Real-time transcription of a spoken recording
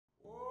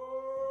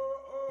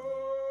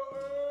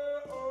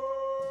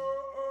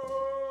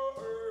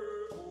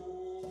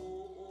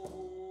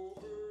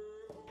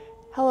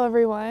Hello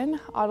everyone,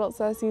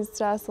 Adultsa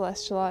Seedsta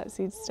Celestialat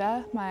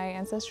Seedsta. My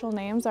ancestral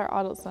names are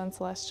Adultsa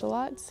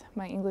Celestialat.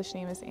 My English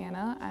name is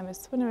Anna. I'm a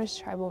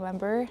Swinomish tribal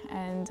member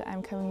and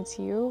I'm coming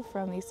to you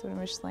from the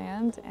Swinomish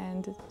land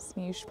and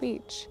Swinomish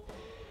Beach.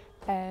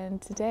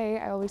 And today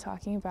I will be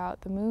talking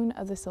about the moon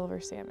of the silver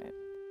salmon.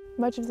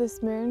 Much of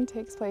this moon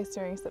takes place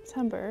during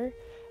September,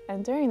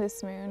 and during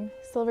this moon,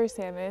 silver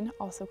salmon,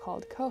 also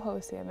called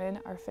coho salmon,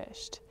 are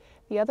fished.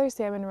 The other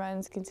salmon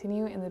runs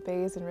continue in the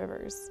bays and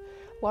rivers.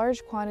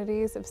 Large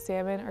quantities of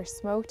salmon are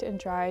smoked and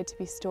dried to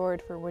be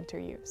stored for winter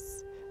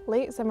use.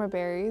 Late summer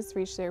berries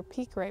reach their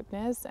peak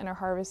ripeness and are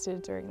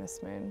harvested during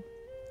this moon.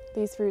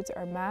 These fruits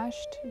are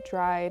mashed,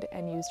 dried,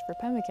 and used for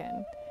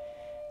pemmican.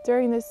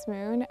 During this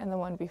moon and the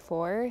one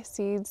before,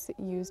 seeds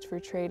used for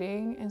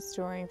trading and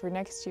storing for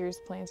next year's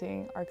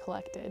planting are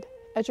collected.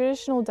 A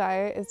traditional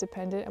diet is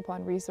dependent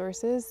upon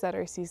resources that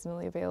are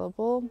seasonally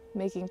available,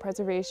 making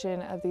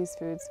preservation of these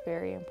foods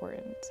very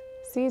important.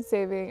 Seed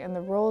saving and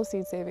the role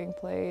seed saving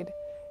played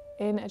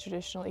in a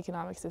traditional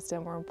economic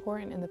system were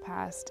important in the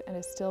past and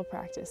is still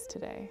practiced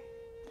today.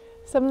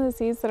 Some of the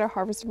seeds that are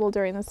harvestable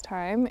during this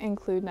time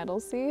include nettle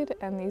seed,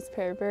 and these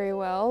pair very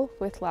well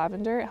with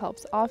lavender. It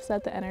helps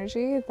offset the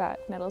energy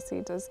that nettle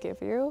seed does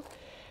give you.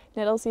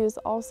 Nettle seed is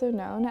also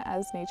known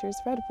as nature's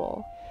Red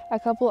Bull. A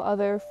couple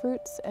other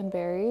fruits and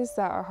berries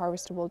that are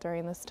harvestable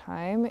during this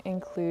time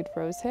include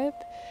rosehip,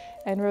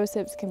 and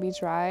rosehips can be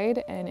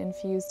dried and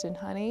infused in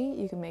honey.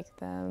 You can make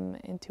them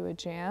into a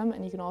jam,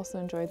 and you can also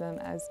enjoy them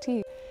as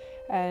tea.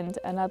 And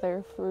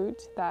another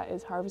fruit that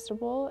is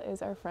harvestable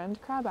is our friend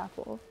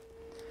crabapple.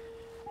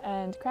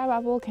 And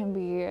crabapple can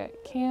be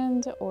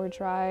canned or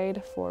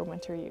dried for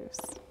winter use.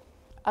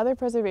 Other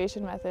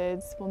preservation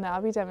methods will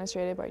now be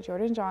demonstrated by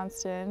Jordan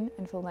Johnston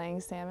in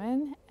filleting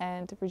salmon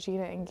and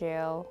Regina and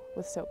Gail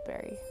with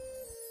soapberry.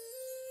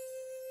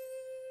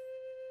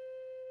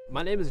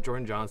 My name is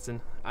Jordan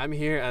Johnston. I'm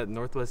here at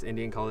Northwest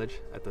Indian College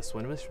at the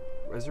Swinomish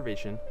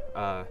Reservation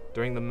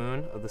during the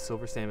moon of the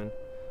silver salmon.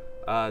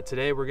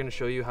 Today we're going to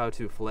show you how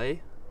to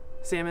fillet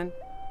salmon,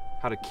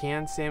 how to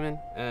can salmon,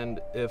 and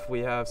if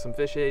we have some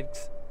fish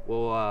eggs,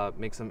 we'll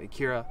make some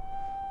ikira,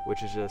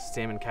 which is just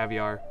salmon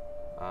caviar.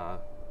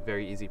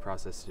 Very easy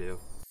process to do.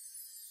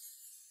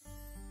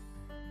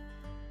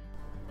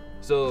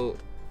 So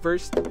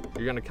first,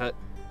 you're gonna cut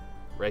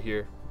right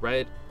here,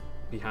 right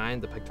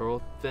behind the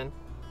pectoral fin,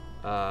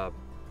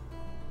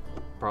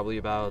 probably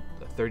about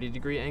a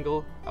 30-degree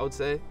angle, I would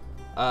say.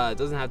 It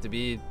doesn't have to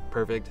be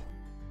perfect.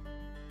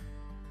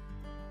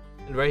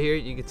 And right here,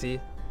 you can see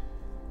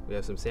we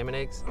have some salmon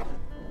eggs.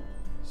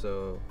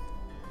 So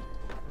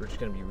we're just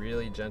gonna be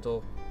really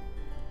gentle,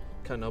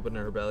 cutting open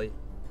her belly.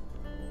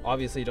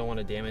 Obviously, you don't want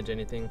to damage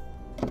anything.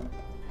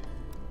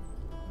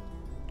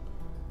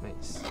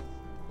 Nice.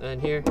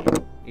 And here,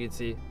 you can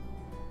see,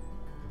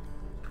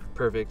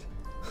 perfect,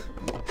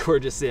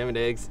 gorgeous salmon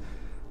eggs.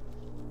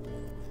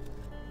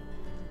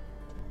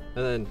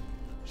 And then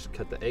just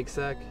cut the egg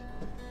sac.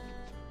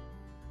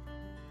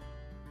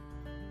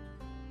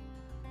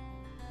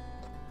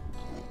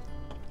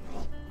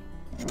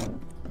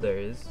 There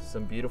is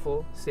some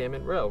beautiful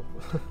salmon roe.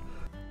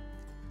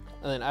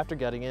 And then after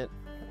gutting it,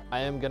 I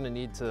am gonna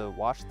need to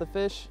wash the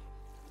fish.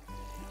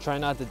 Try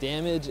not to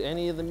damage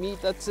any of the meat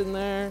that's in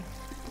there.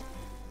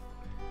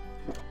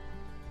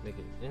 Make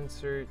an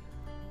insert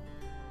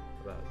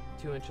about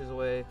 2 inches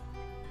away.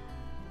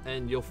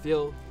 And you'll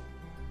feel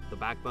the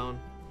backbone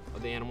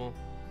of the animal.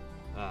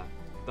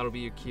 That'll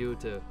be your cue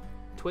to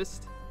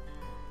twist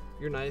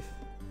your knife,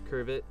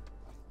 curve it.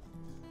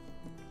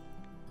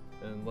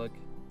 And look,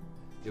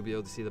 you'll be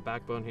able to see the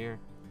backbone here.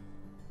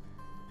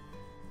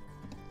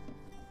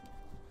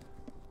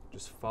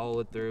 Just follow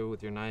it through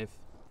with your knife.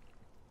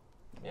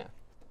 Yeah.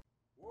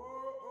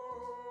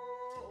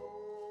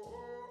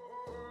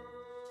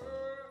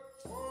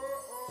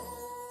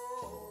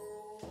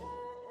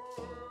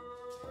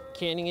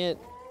 Canning it,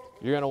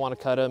 you're gonna want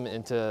to cut them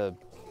into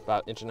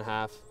about 1.5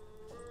 inches,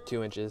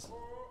 2 inches,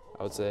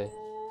 I would say.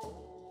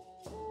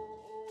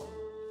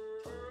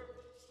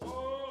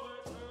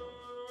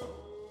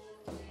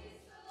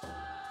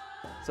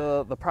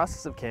 So the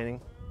process of canning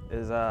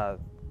is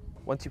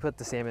once you put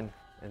the salmon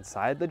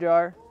inside the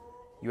jar,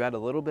 you add a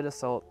little bit of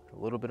salt,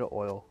 a little bit of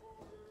oil,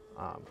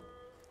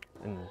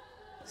 and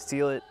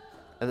seal it,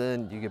 and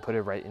then you can put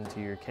it right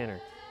into your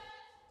canner.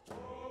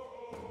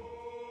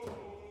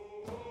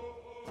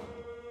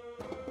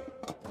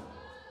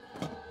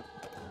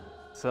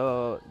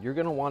 So you're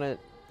gonna want it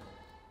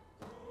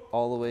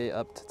all the way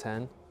up to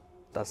 10.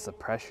 That's the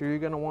pressure you're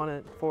gonna want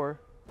it for,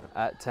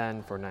 at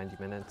 10 for 90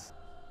 minutes.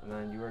 And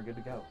then you are good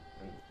to go.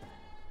 And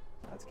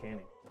that's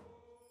canning.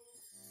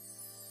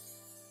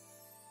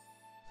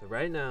 So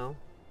right now,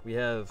 we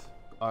have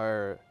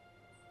our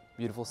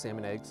beautiful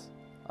salmon eggs,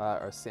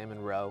 our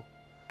salmon roe.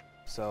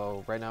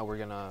 So right now we're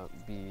gonna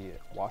be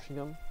washing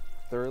them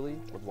thoroughly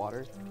with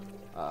water,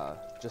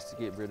 just to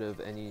get rid of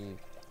any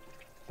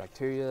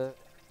bacteria.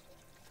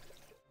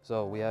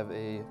 So we have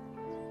a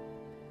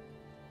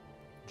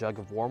jug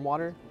of warm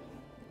water,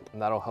 and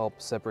that'll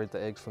help separate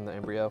the eggs from the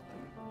embryo.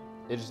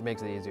 It just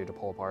makes it easier to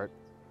pull apart.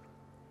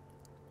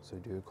 So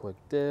do a quick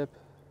dip.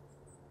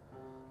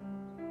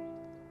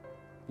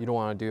 You don't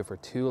want to do it for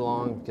too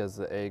long because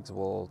the eggs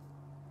they'll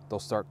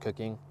start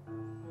cooking.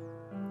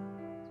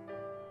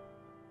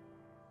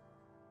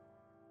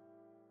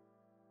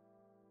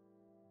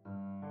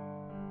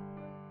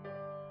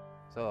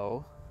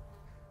 So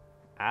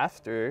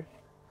after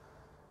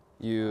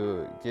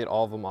you get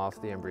all of them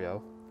off the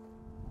embryo,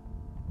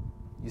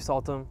 you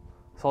salt them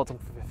for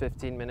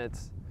 15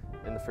 minutes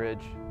in the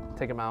fridge,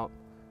 take them out,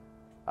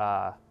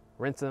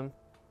 rinse them,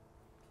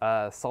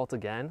 salt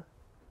again,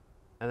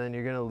 and then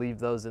you're gonna leave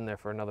those in there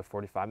for another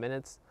 45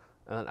 minutes.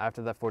 And then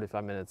after that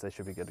 45 minutes, they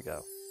should be good to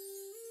go.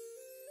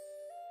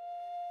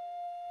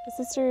 The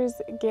sisters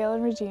Gail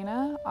and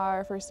Regina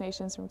are First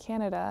Nations from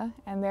Canada,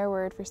 and their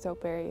word for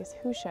soapberry is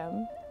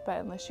hoosham,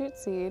 but in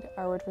Lachute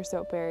our word for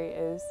soapberry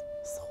is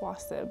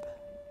swasib.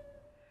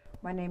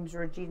 My name's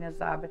Regina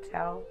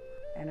Zabatel,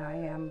 and I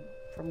am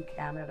from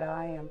Canada.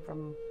 I am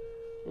from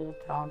a little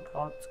town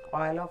called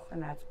Squiloch,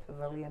 and that's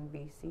Pavilion,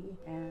 BC.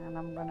 And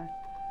I'm gonna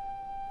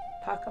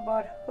talk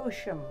about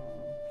hoosham,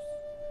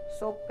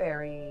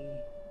 soapberry.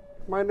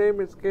 My name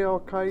is Gail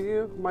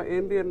Caillou. My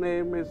Indian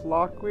name is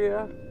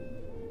Laquia,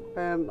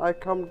 and I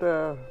come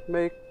to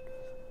make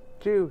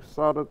juice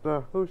out of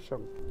the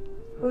hoosham.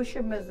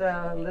 Hoosham is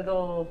a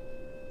little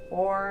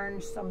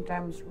orange,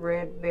 sometimes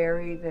red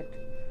berry that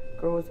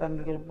grows on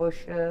little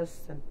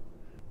bushes, and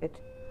it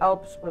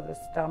helps with the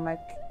stomach,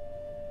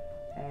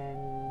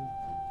 and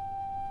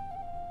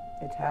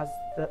it has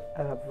the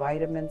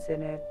vitamins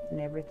in it and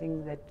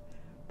everything that,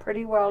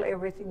 pretty well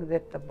everything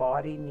that the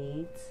body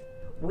needs.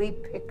 We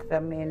pick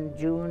them in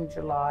June,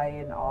 July,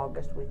 and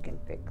August. We can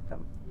pick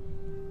them,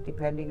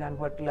 depending on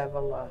what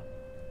level of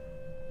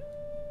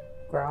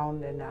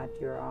ground and that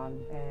you're on.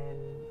 And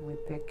we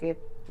pick it,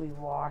 we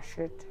wash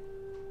it,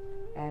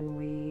 and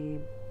we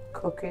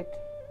cook it.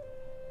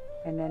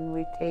 And then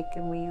we take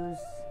and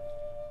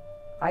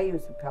I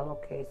use a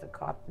pillowcase, a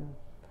cotton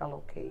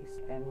pillowcase,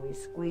 and we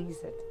squeeze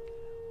it.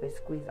 We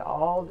squeeze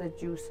all the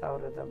juice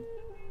out of them,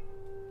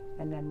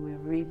 and then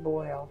we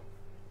reboil.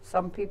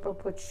 Some people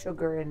put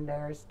sugar in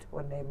theirs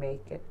when they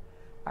make it.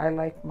 I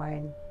like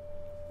mine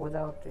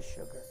without the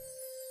sugar.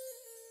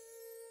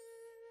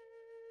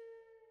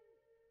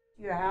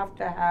 You have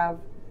to have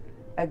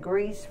a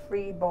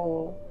grease-free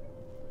bowl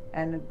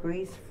and a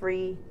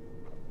grease-free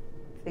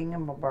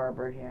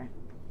thingamabarber here.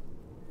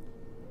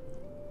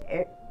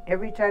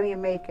 Every time you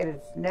make it,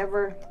 it's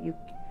never, you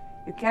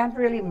can't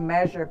really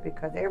measure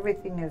because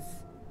everything is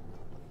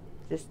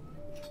just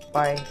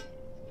by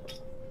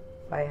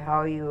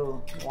how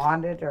you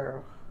want it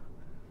or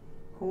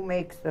who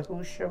makes the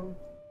hoosham.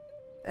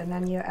 And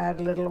then you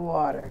add a little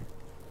water,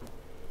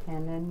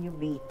 and then you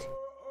beat.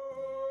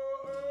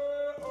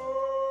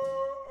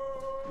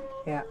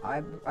 Yeah,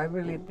 I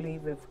really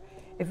believe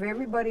if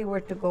everybody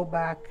were to go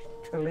back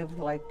to live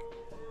like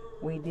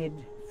we did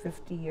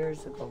 50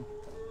 years ago,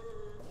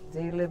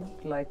 they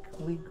lived like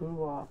we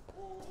grew up,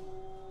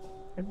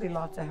 there'd be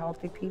lots of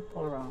healthy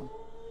people around.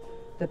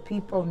 The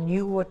people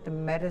knew what the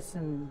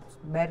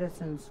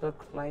medicines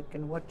looked like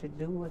and what to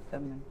do with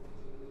them, and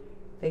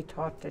they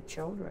taught the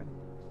children.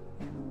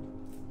 And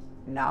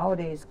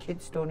nowadays,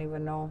 kids don't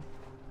even know.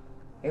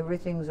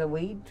 Everything's a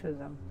weed to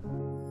them.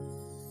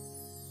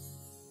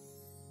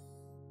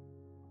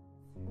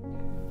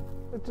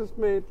 It's just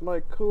made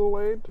like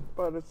Kool-Aid,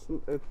 but it's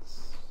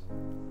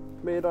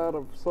made out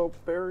of soap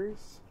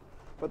berries.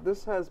 But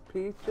this has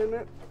peach in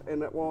it,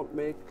 and it won't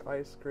make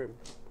ice cream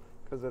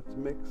because it's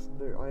mixed.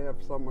 I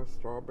have some with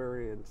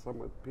strawberry and some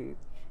with peach.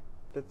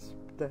 It's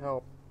to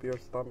help your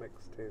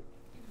stomachs too.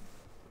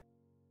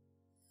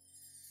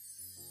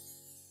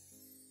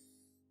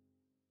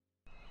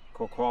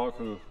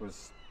 Kokwalaku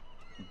was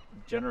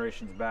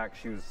generations back.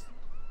 She was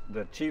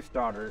the chief's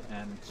daughter,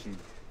 and she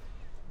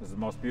was the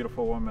most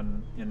beautiful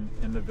woman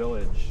in the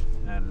village,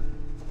 and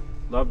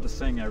loved to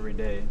sing every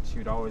day. She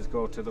would always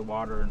go to the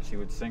water and she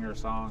would sing her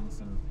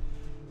songs and,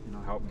 you know,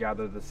 help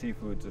gather the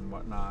seafoods and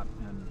whatnot.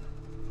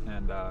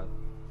 And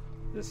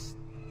this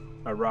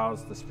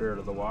aroused the spirit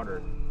of the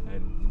water.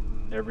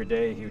 And every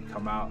day he would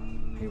come out,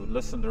 he would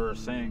listen to her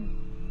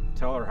sing,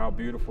 tell her how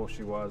beautiful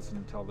she was,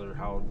 and tell her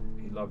how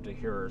he loved to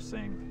hear her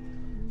sing.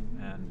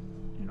 And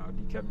you know,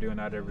 he kept doing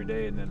that every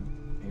day, and then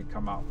he'd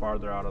come out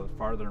farther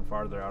and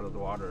farther out of the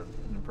water,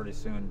 and pretty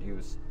soon he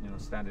was, you know,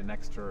 standing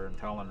next to her and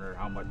telling her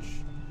how much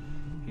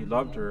he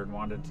loved her and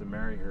wanted to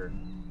marry her.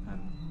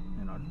 And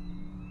you know,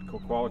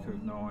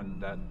 Kokwalaku, knowing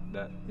that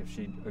if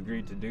she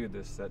agreed to do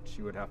this, that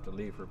she would have to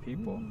leave her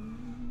people,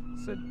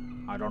 said,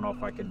 I don't know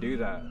if I can do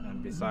that,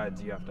 and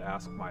besides, you have to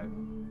ask my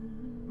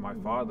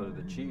father,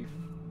 the chief,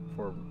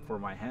 for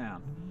my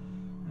hand.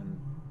 And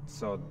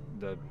so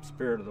the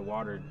spirit of the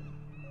water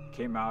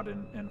came out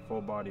in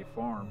full body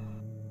form.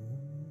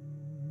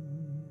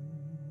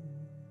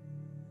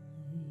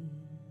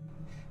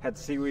 Had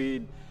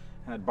seaweed,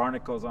 had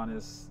barnacles on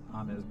his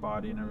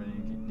body and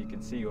everything. You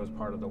can see he was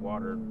part of the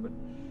water. But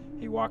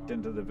he walked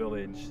into the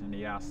village and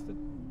he asked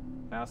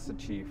the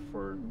chief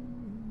for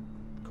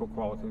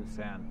Kokwalaku's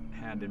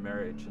hand in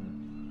marriage,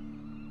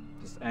 and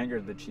just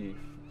angered the chief.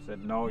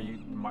 said, no,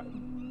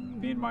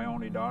 being my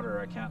only daughter,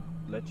 I can't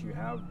let you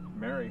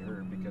marry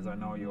her because I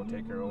know you'll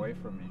take her away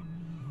from me.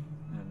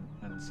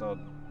 And so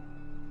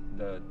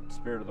the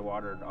spirit of the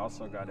water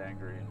also got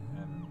angry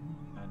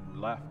and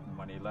left. And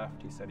when he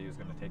left, he said he was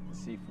going to take the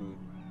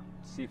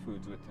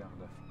seafoods with him,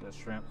 the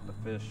shrimp, the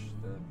fish,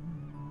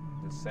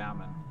 the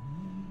salmon,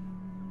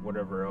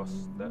 whatever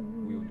else that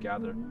we would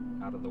gather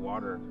out of the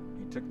water.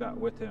 He took that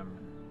with him.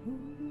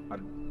 I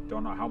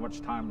don't know how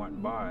much time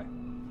went by,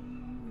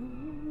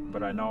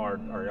 but I know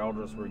our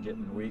elders were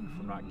getting weak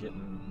from not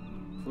getting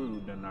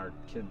food, and our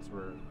kids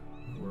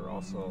were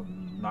also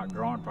not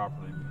growing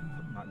properly,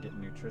 not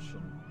getting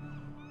nutrition.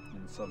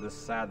 And so this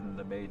saddened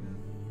the maiden,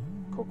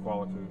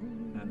 Kokwalaku,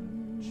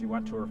 and she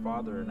went to her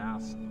father and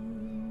asked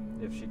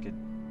if she could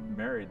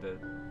marry the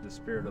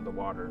spirit of the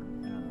water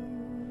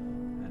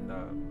and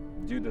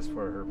do this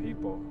for her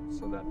people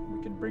so that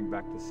we can bring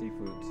back the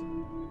seafoods.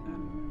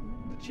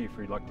 And the chief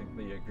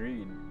reluctantly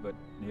agreed, but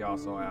he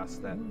also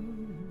asked that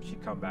she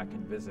come back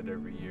and visit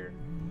every year.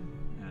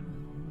 And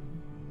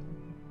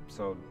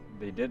so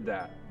they did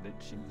that.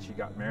 She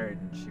got married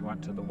and she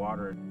went to the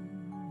water.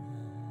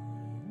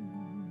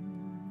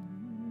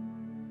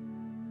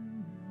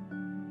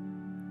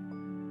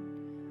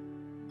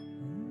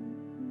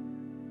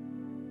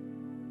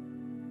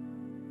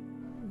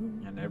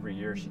 And every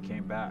year she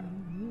came back.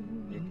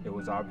 It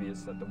was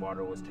obvious that the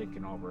water was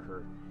taking over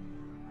her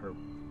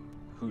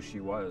who she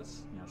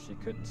was. You know, she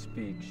couldn't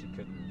speak. She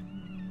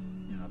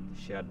couldn't. You know,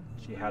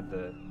 she had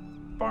the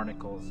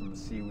barnacles and the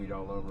seaweed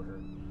all over her.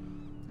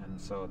 And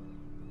so,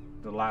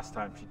 the last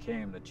time she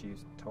came, the chief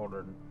told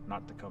her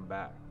not to come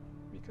back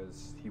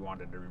because he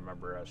wanted to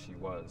remember as she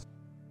was.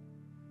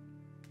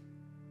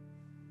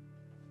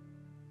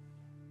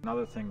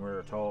 Another thing we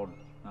were told,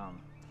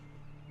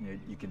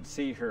 you can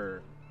see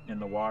her in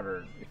the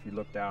water. If you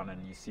look down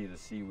and you see the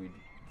seaweed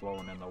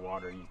flowing in the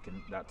water,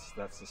 that's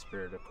the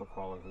spirit of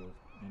Kokwalaku,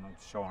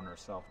 showing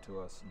herself to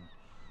us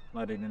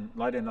and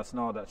letting us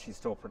know that she's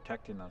still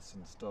protecting us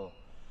and still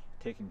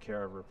taking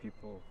care of her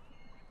people,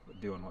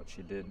 doing what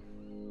she did.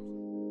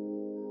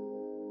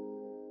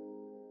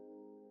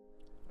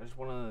 I just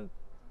wanted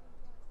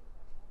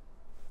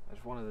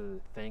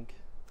to thank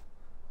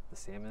the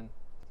salmon.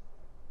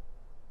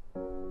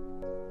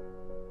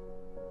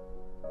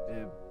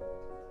 It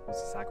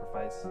was a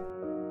sacrifice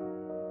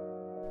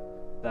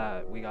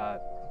that we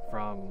got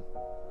from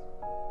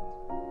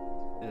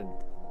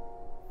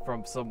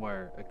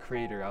somewhere, a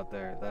creator out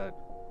there that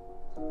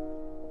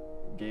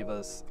gave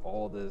us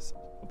all this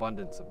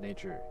abundance of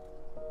nature.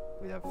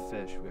 We have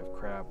fish, we have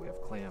crab, we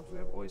have clams, we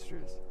have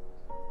oysters.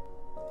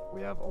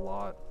 We have a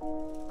lot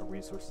of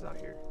resources out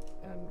here,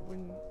 and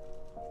when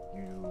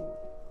you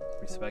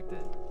respect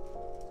it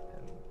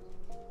and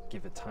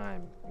give it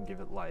time and give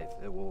it life,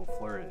 it will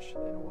flourish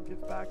and it will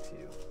give back to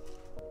you.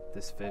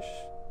 This fish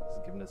has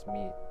given us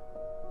meat,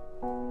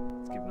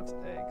 it's given us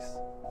eggs,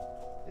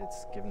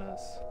 it's given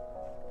us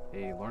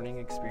a learning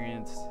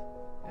experience,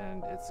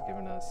 and it's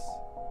given us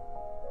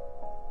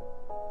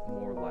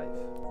more life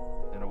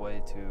and a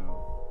way to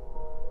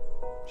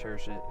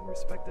cherish it and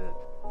respect it.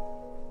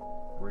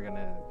 We're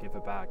gonna give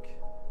it back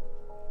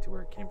to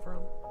where it came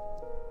from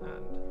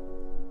and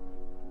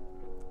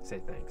say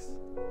thanks.